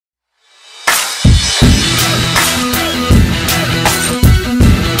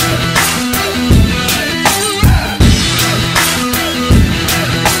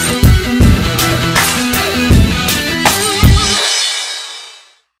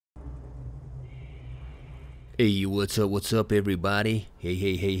Hey, what's up, everybody?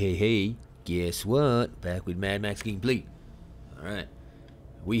 Hey. Guess what? Back with Mad Max Gameplay. Alright.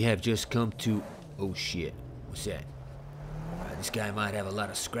 We have just come to... Oh, shit. What's that? Alright, this guy might have a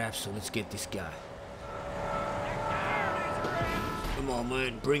lot of scraps, so let's get this guy. Come on,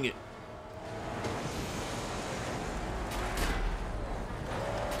 man. Bring it.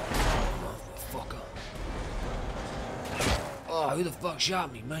 Motherfucker. Oh, who the fuck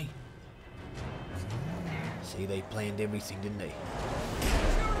shot me, man? See, they planned everything, didn't they? You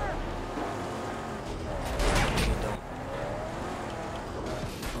don't.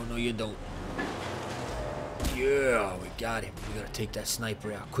 Oh, no, you don't. Yeah, we got him. We gotta take that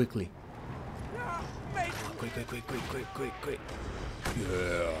sniper out quickly. Come on, quick.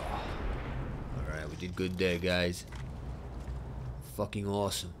 Yeah. Alright, we did good there, guys. Fucking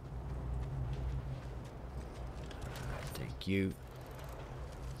awesome. Thank you.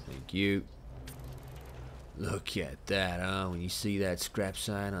 Thank you. Look at that, huh? When you see that scrap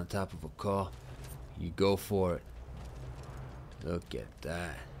sign on top of a car, you go for it. Look at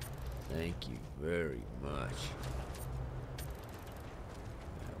that. Thank you very much.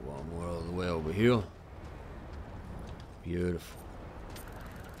 Got one more all the way over here. Beautiful.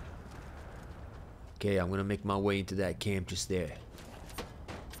 Okay, I'm gonna make my way into that camp just there.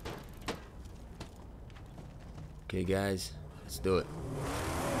 Okay, guys, let's do it.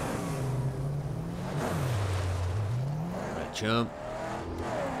 Chum,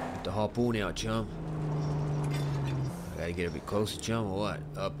 get the harpoon out, Chum. I gotta get a bit closer, Chum, or what?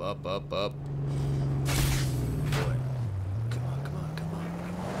 Up. Boy. Come on.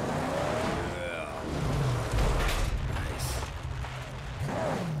 Yeah. Nice.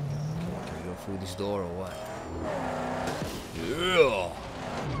 Can we go through this door or what? Yeah.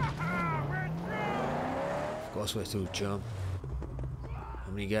 Of course we're through, Chum.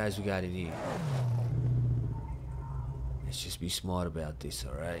 How many guys we got in here? Let's just be smart about this,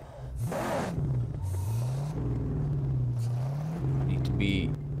 alright? Need to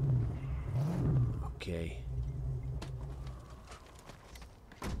be... Okay.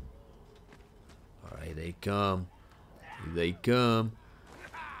 Alright, they come. Here they come.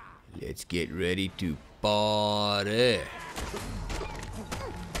 Let's get ready to party.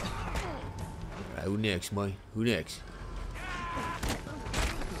 Alright, who next, man? Who next?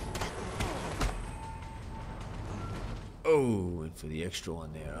 Oh, went for the extra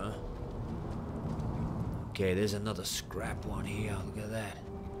one there, huh? Okay, there's another scrap one here. Look at that.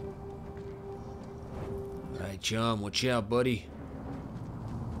 Alright, Chum, watch out, buddy.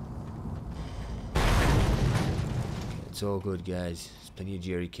 It's all good, guys. There's plenty of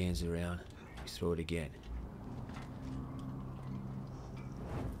jerry cans around. Let's throw it again.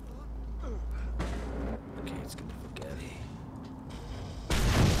 Okay, let's get the fuck out of here.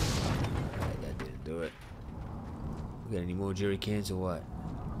 Alright, that didn't do it. Got any more jerry cans or what?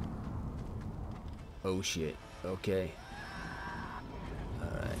 Oh shit. Okay.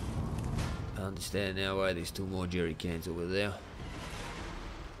 Alright. I understand now why there's two more jerry cans over there.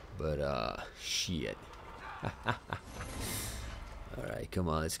 But shit. Alright, come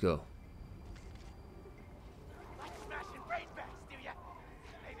on, let's go.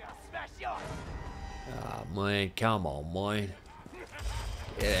 Ah man, come on, man.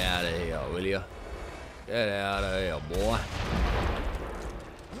 Get out of here, will ya? Get out of here, boy.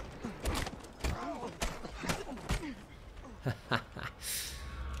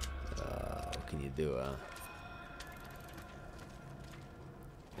 What can you do, huh?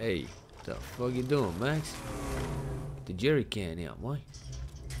 Hey, what the fuck you doing, Max? Get the jerry can out, boy.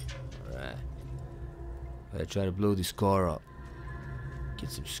 Alright. Gotta try to blow this car up. Get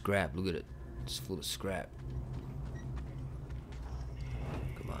some scrap. Look at it. It's full of scrap.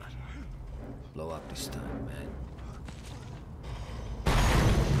 Blow up this time, man.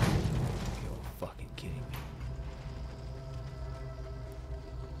 You're fucking kidding me.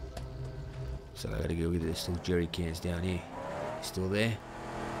 So I gotta go get these two jerry cans down here. Still there? Yeah,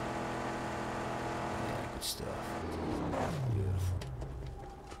 good stuff. Beautiful.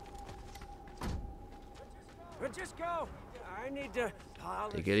 Francisco, I need to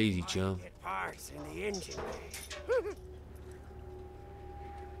take it easy, Chum. get parts in the engine bay.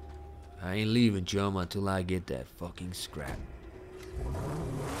 I ain't leaving, Chum, until I get that fucking scrap.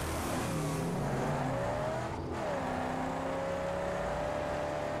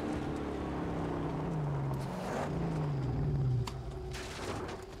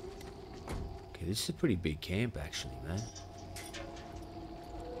 Okay, this is a pretty big camp, actually, man.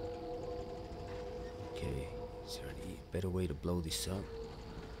 Okay, is there any better way to blow this up?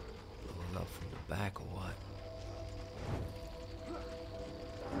 Blow it up from the back or what?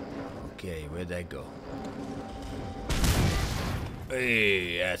 Okay, where'd that go?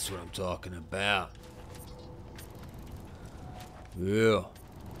 Hey, that's what I'm talking about. Yeah.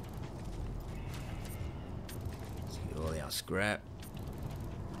 Let's get all our scrap.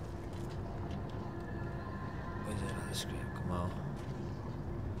 Where's that other scrap? Come on.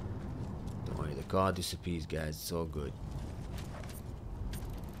 Don't worry, the car disappears, guys. It's all good.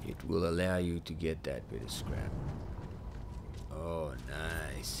 It will allow you to get that bit of scrap. Oh,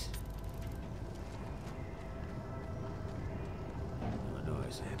 nice. Oh, no,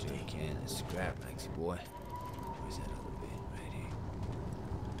 it's a jerry can. It's scrap, Maxie boy. Where's that other bit? Right here.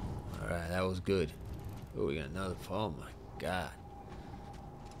 Alright, that was good. Oh, we got another. Oh, my God.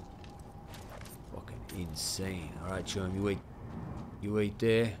 Fucking insane. Alright, Chum, you wait. You wait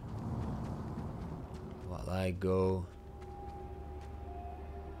there. While I go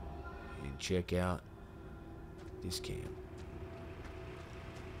and check out this camp.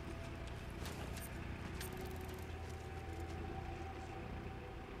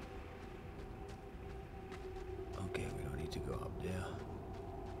 Okay, we don't need to go up there.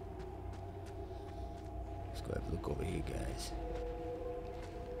 Let's go have a look over here, guys.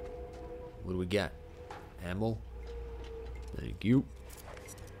 What do we got? Ammo? Thank you.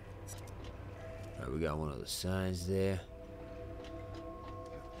 Alright, we got one of the signs there.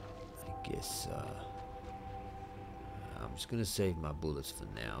 I guess, I'm just gonna save my bullets for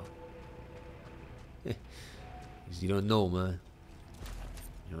now. Because you don't know, man.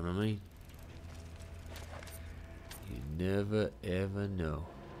 You know what I mean? You never, ever know.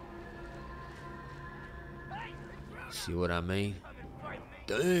 See what I mean?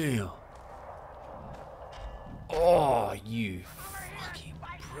 Damn! Oh, you fucking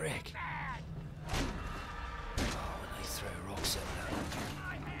prick. Oh, when they throw rocks at me.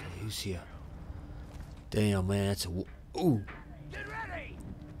 Okay, who's here? Damn, man, that's a... Ooh! Get ready!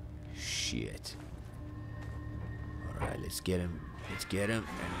 Shit. Alright, let's get him. Let's get him,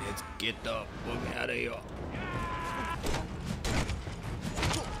 and let's get the fuck out of here.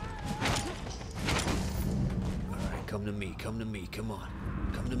 Alright, come to me, come to me, come on.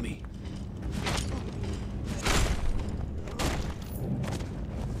 Come to me.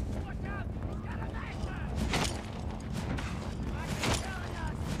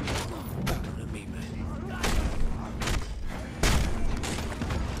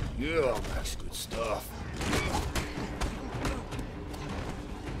 Yeah, that's good stuff.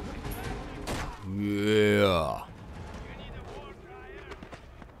 Yeah.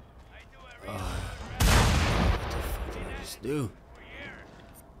 What the fuck did I just do?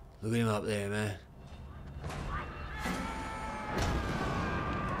 Look at him up there, man.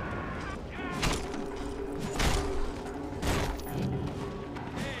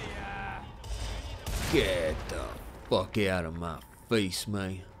 Get the fuck out of my face,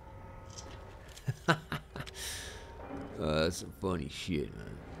 man. Oh, that's some funny shit,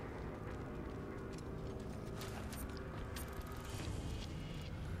 man.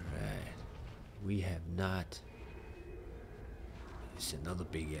 Alright. We have not... It's another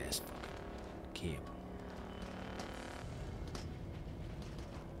big ass fucking camp.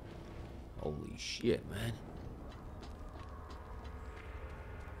 Holy shit, man.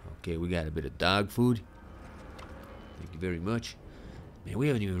 Okay, we got a bit of dog food. Thank you very much. Man, we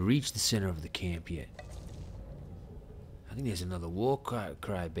haven't even reached the center of the camp yet. I think there's another war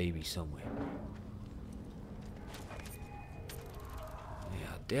cry baby somewhere.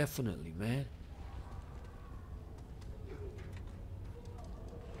 Yeah, definitely, man.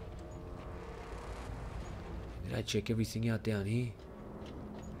 Did I check everything out down here?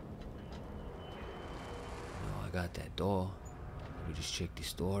 No, I got that door. Let me just check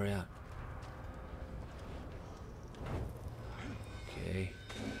this door out. Okay.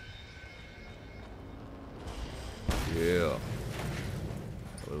 Yeah.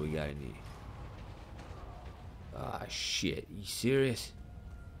 What do we got in here? Ah, shit. You serious?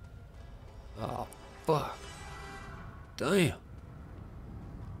 Oh, fuck. Damn.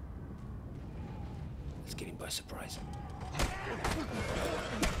 Let's get him by surprise.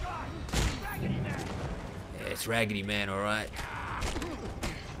 Yeah, it's Raggedy Man, alright.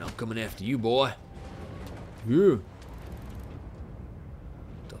 And I'm coming after you, boy. Yeah.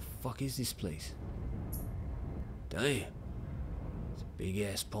 What the fuck is this place? Damn. There's a big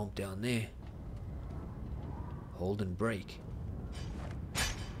ass pump down there. Hold and brake.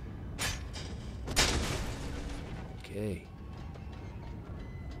 Okay.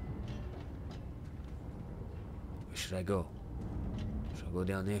 Where should I go? Should I go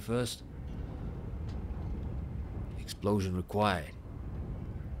down there first? Explosion required.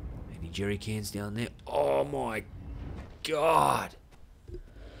 Any jerry cans down there? Oh my God!